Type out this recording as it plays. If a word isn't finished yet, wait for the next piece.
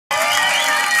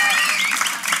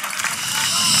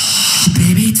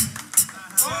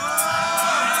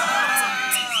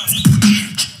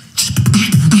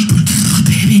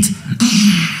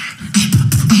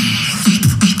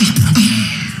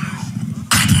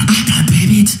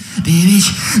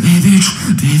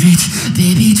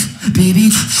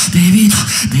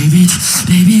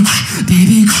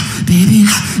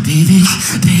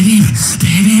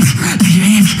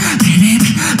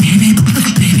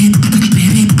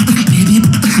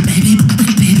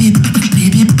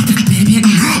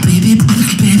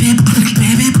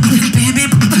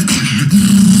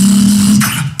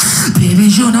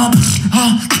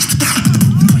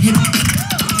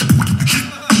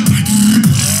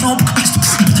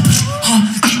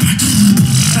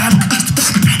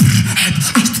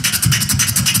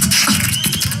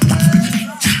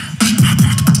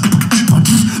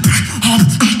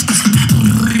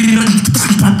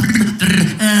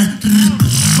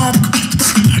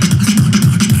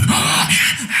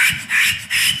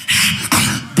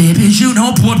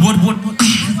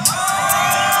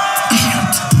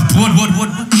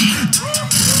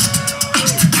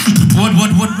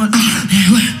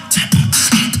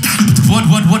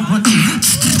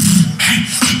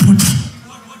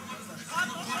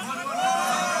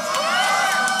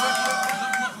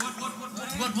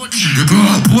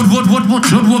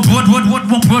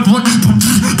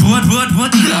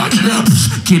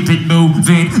Keep it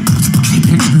moving, keep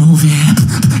it moving,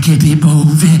 keep it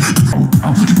moving.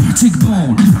 Tick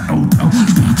bone,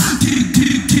 tick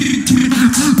tick tick tick.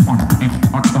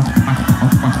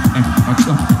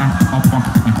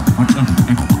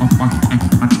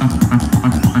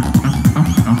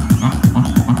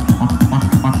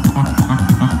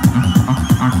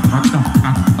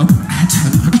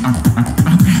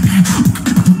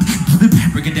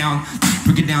 Break it down,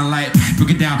 break it down, light,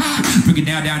 break it down, break it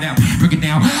down, down, down, break it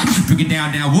down, break it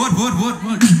down, down. What?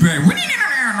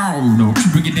 No,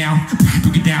 break it down,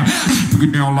 break it down, break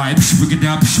it down, light, break it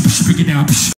down, break it down.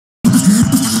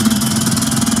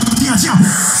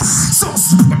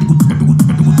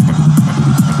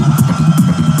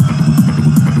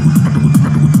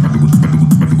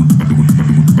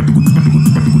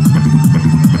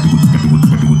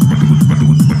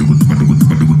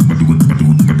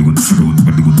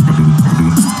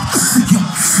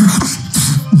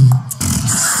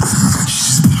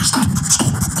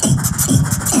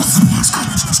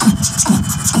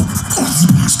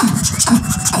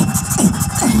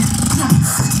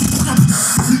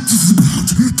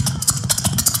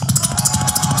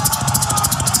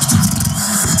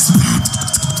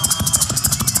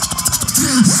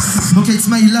 Okay, it's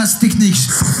my last technique.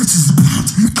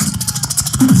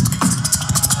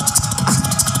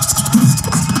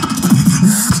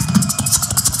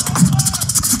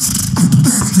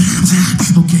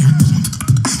 Okay.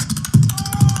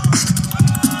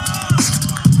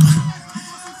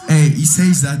 Hey, he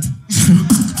says that.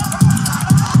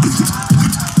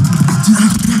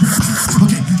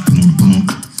 Okay.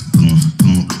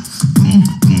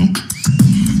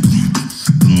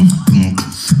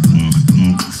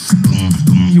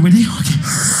 You ready? Okay.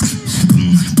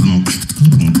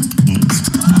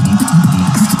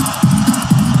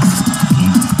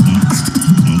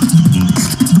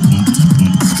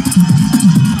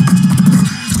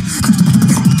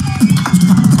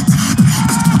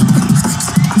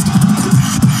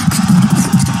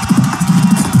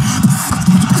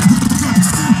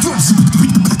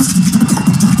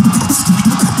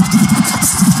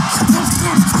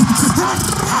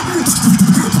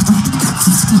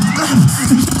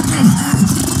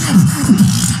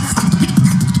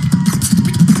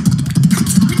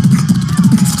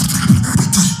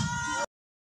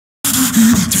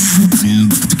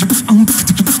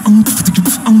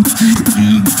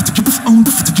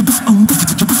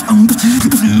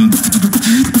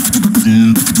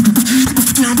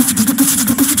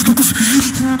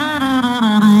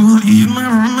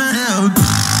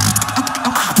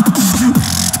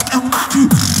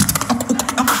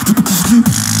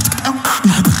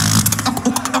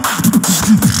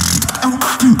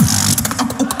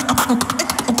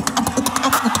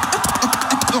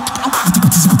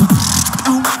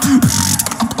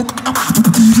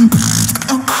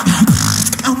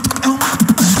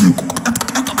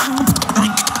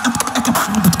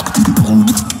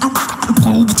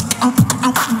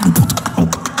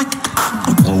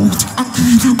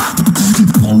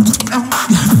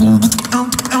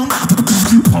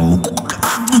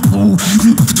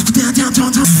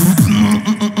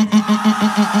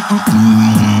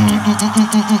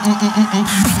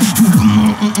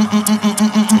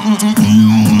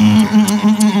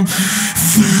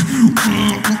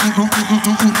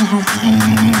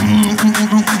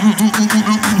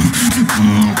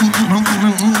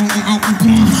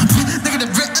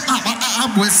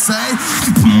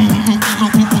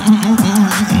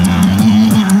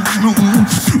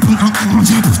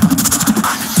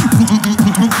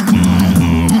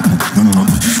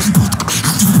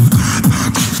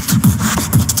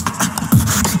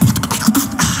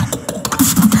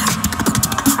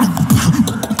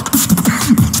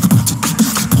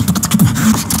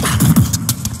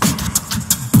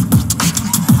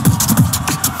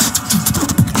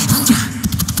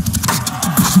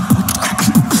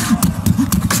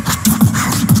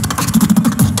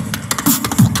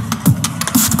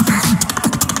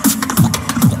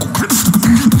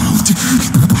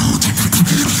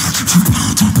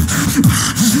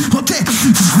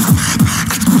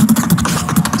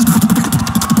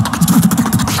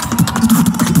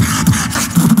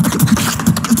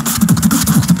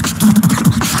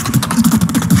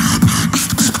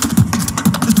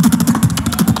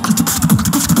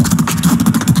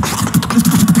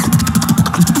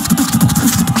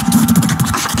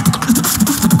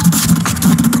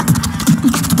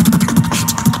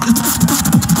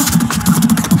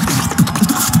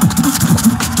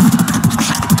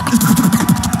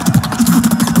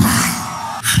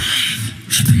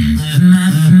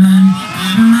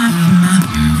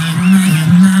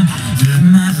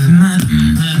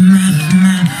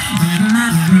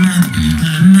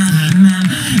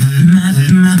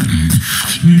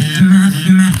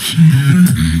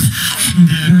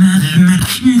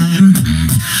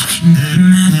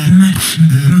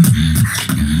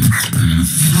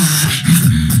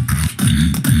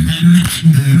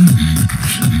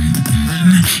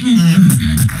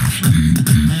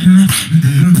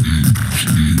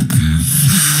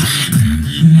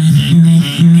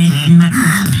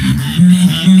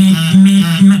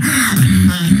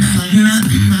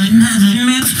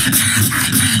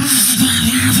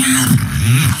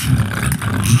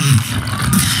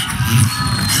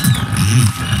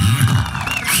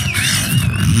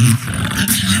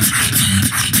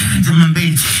 Drum and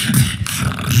bass.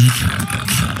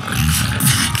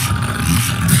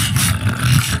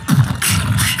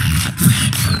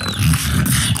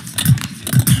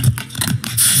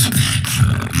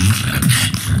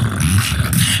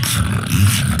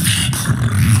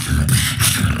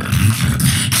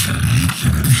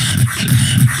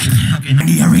 Okay, in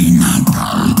the arena.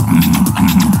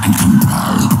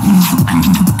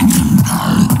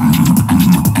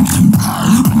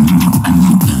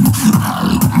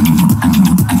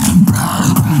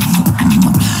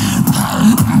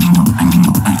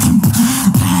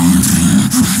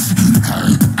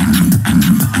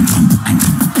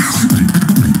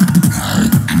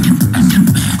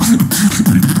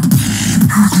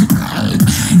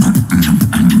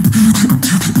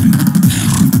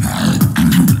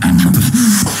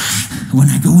 When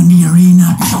I go in the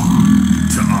arena,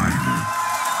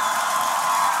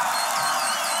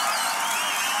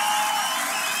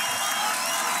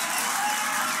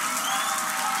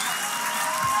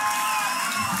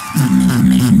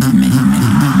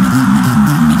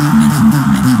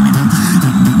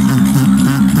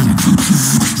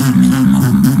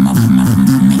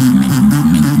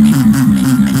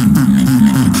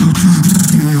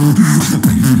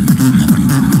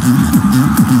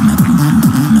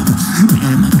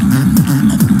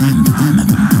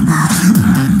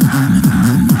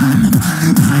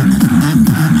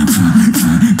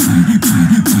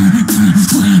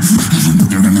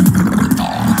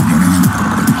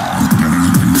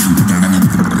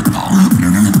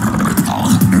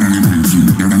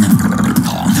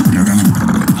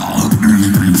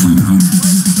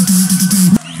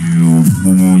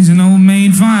 he's an old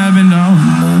maid firebender.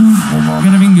 Got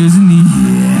her fingers in the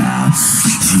air.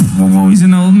 He's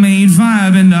an old maid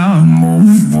firebender.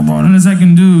 All I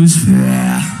can do is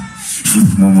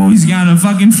he's got a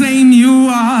fucking flame you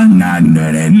are.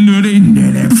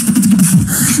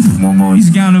 He's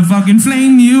got a fucking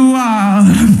flame you are.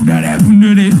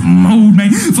 Old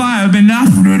maid firebender.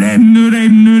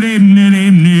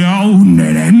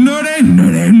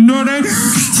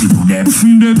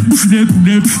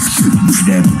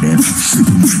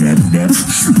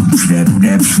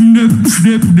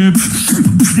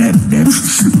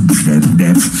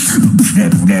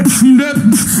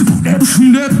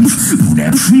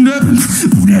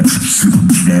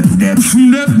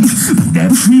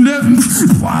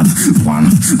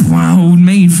 Old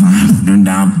maid fire.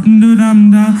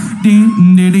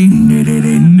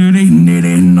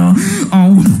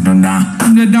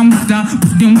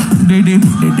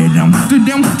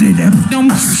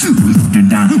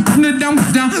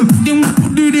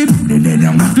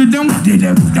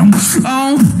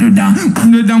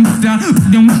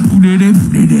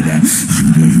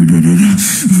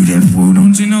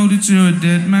 Don't you know that you're a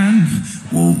dead man?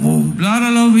 Whoa, whoa, blood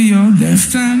all over your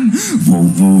left hand. Whoa,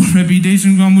 whoa,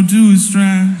 reputation crumbled to a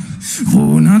strand.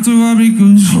 Whoa, not to worry,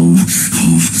 cause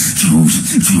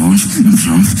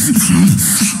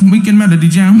we can melody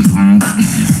jam.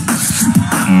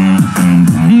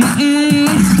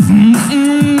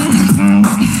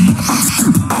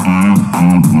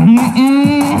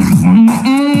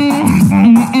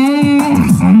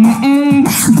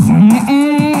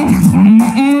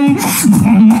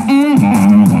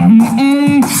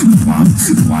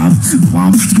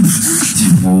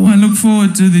 I look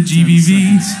forward to the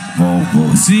GBVs. Whoa,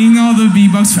 whoa, seeing all the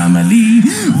beatbox family.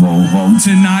 Whoa, whoa,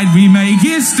 tonight we make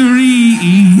history.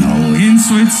 Oh, in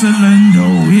Switzerland,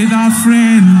 oh, with our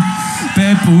friend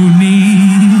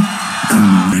Pepuni.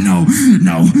 No,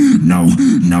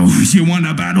 you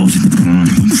wanna battle?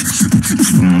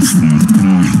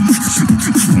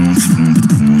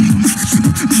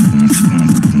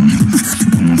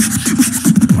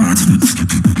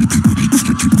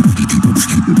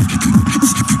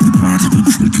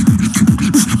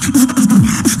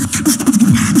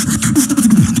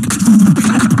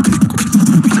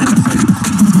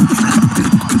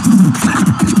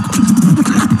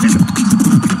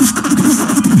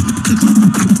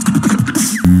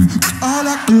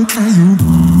 And you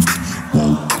move,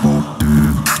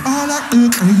 I like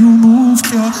it when you move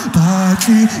your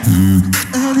body,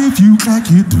 and if you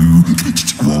like it too,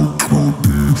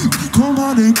 come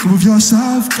on and move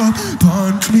yourself up,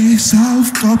 punch me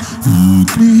self up,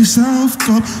 hook me self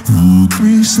up, hook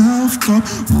me self up,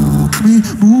 hook me,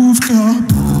 move your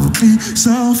body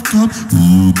self up,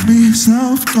 hook me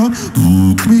self up,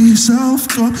 hook me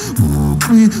self up, hook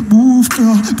me, move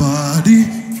your body.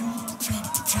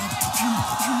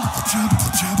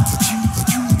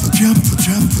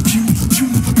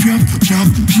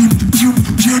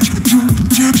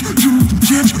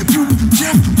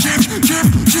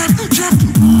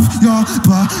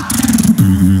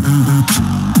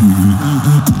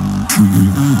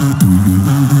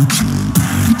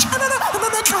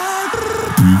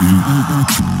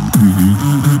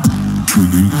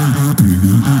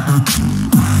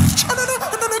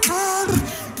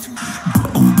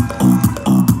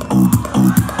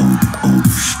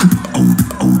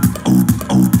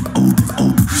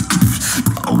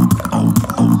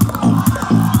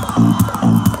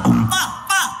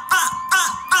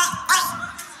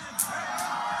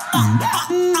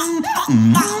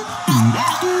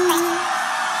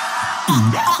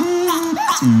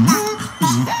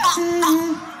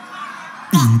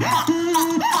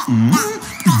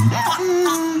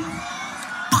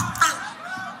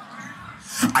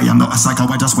 I am not a psycho,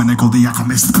 I just when they call the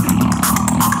alchemist.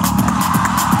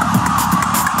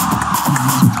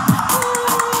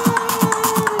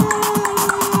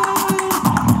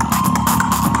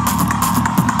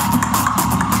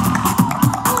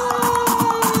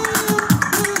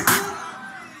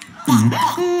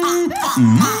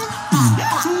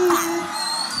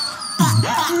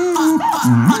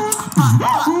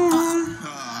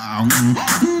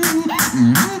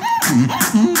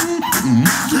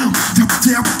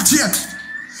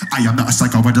 I am not a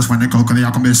psycho, I just when they call the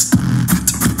alchemist.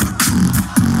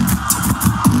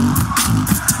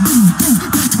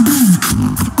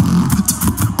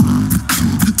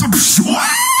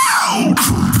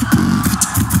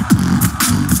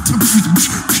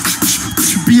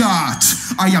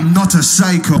 Biatch, I am not a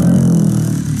psycho.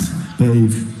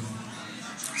 Babe,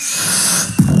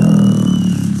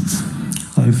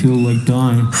 I feel like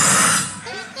dying.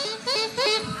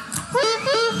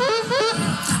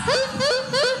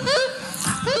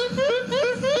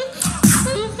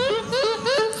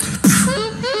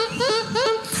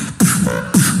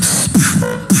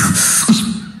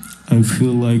 I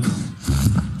feel like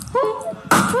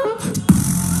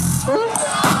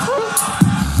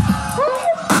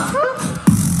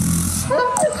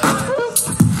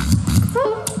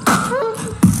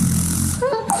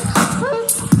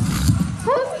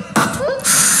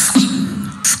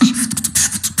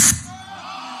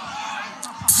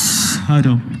I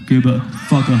don't give a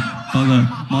fuck about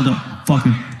that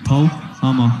motherfucking pole.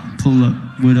 I'ma pull up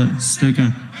with a stick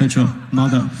and hit your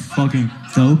motherfucking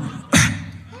toe.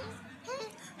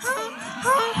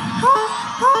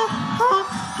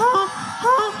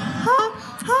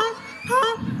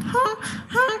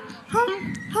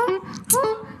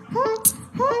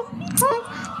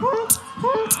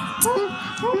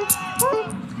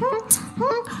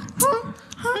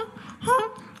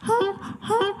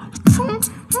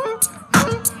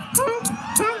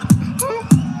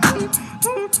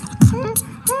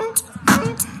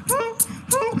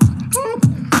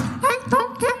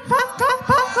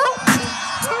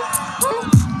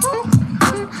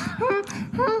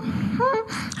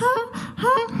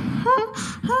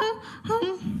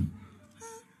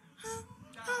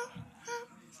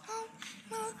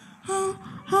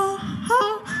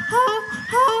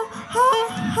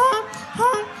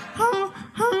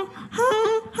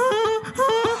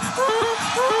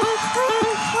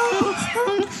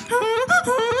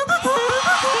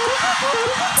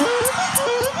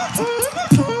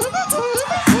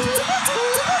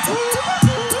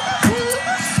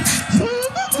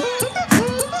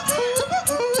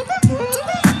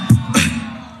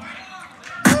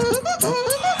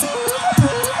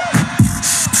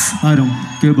 I don't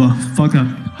give a fuck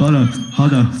about a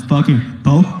motherfucking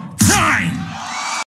pole.